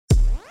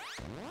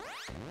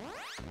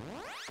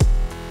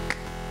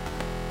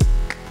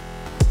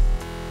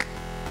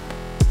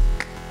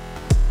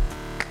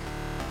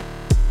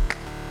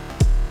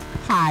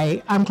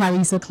Hi, I'm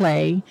Clarissa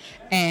Clay,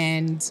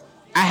 and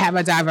I have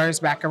a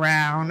diverse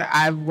background.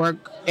 I've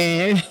worked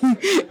in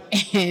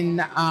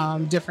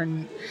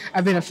different.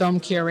 I've been a film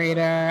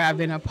curator. I've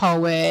been a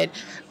poet.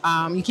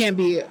 You can't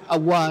be a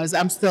was.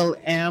 I'm still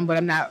am, but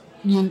I'm not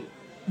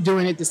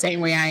doing it the same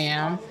way I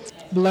am.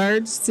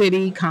 Blurred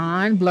City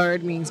Con.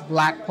 Blurred means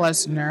Black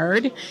plus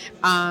Nerd.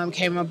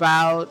 Came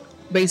about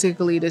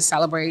basically to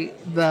celebrate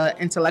the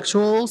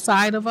intellectual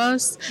side of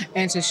us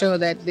and to show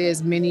that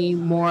there's many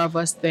more of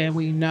us than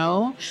we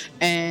know,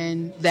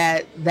 and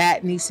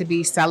that needs to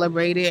be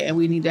celebrated, and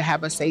we need to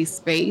have a safe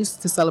space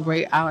to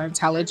celebrate our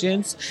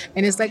intelligence.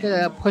 And it's like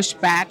a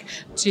pushback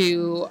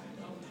to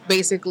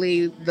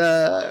basically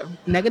the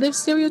negative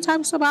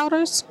stereotypes about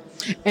us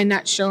and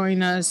not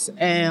showing us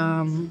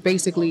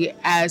basically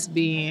as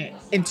being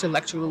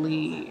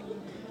intellectually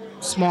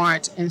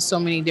smart in so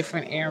many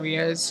different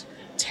areas.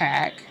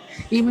 Tech,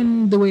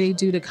 even the way they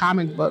do the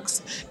comic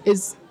books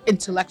is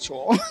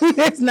intellectual.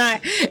 It's not,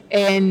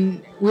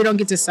 and we don't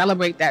get to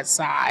celebrate that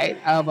side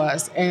of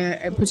us,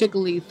 and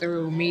particularly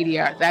through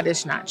media, that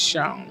is not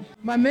shown.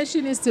 My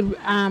mission is to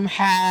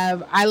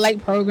have. I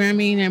like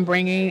programming and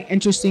bringing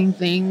interesting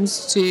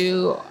things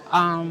to.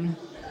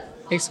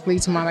 Basically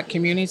to my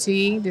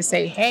community to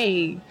say,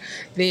 hey,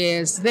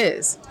 there's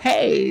this,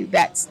 hey,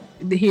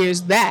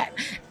 here's that,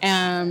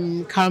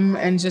 come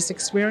and just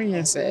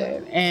experience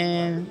it.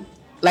 And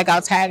like our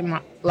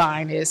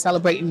tagline is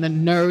celebrating the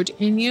nerd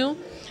in you.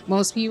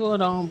 Most people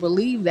don't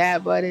believe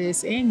that, but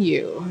it's in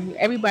you.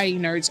 Everybody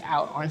nerds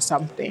out on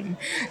something.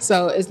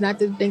 So it's not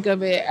to think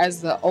of it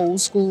as the old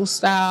school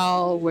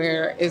style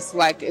where it's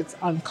like it's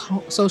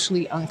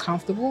socially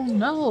uncomfortable.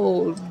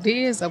 No,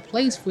 there's a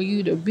place for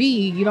you to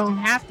be. You don't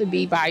have to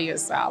be by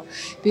yourself.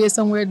 There's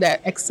somewhere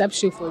that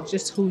accepts you for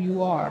just who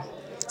you are.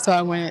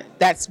 So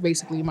that's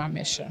basically my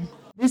mission.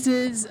 This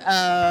is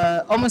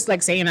almost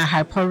like saying a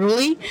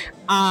hyperbole.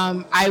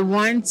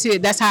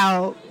 That's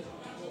how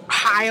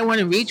high I want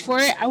to reach for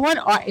it. I want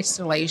art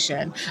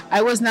installation.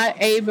 I was not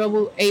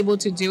able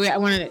to do it. I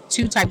wanted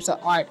two types of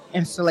art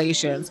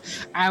installations.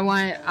 I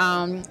want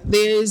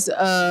there's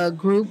a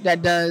group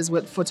that does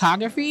with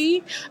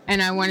photography,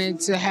 and I wanted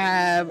to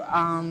have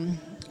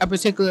a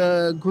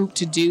particular group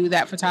to do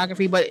that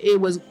photography, but it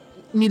was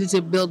needed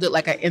to build it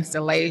like an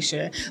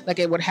installation, like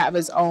it would have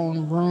its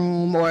own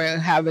room or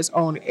have its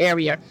own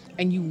area,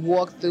 and you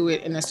walk through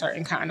it in a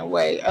certain kind of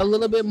way, a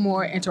little bit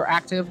more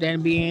interactive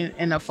than being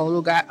in a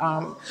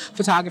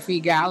photography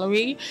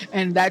gallery.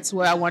 And that's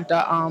where I want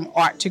the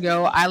art to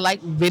go. I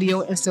like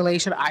video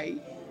installation. I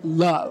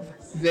love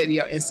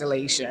video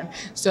installation,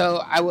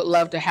 so I would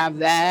love to have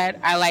that.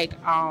 I like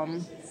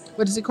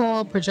what is it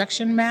called,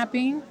 projection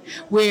mapping,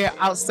 where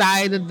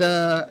outside of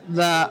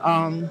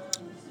the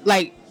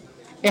like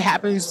it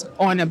happens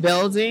on a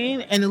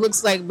building, and it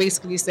looks like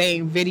basically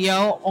saying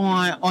video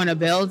on a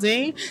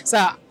building.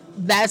 So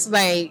that's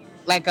like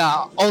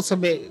a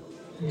ultimate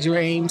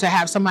dream, to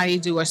have somebody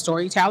do a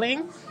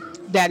storytelling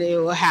that it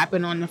will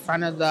happen on the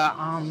front of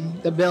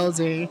the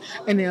building,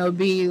 and it'll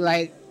be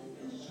like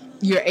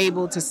you're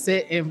able to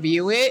sit and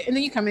view it, and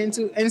then you come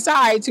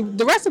inside to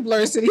the rest of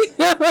Blur City.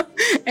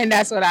 And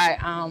that's what I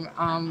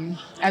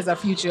as a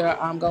future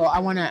goal. I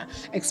want to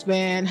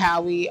expand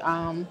how we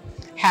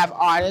have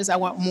artists. I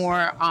want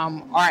more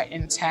art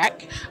in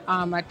tech.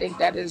 I think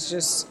that is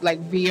just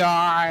like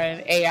VR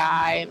and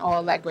AI and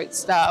all that great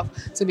stuff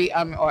to be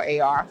or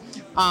AR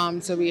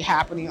to be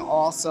happening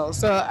also.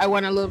 So I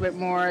want a little bit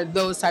more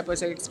those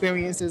types of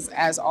experiences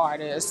as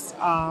artists,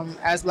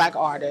 as Black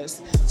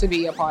artists, to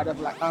be a part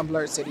of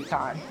Blur City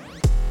Con.